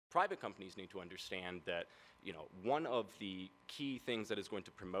private companies need to understand that, one of the key things that is going to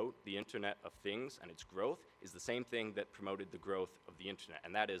promote the Internet of Things and its growth is the same thing that promoted the growth of the Internet,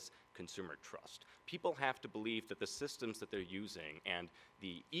 and that is consumer trust. People have to believe that the systems that they're using and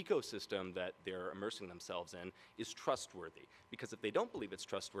the ecosystem that they're immersing themselves in is trustworthy, because if they don't believe it's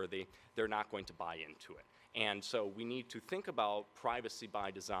trustworthy, they're not going to buy into it. And so we need to think about privacy by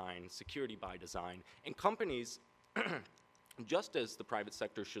design, security by design, and companies, just as the private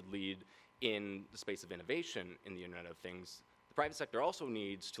sector should lead in the space of innovation in the Internet of Things, the private sector also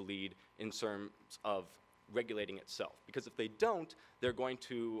needs to lead in terms of regulating itself. Because if they don't, they're going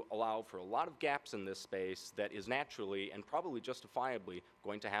to allow for a lot of gaps in this space that is naturally and probably justifiably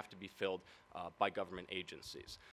going to have to be filled by government agencies.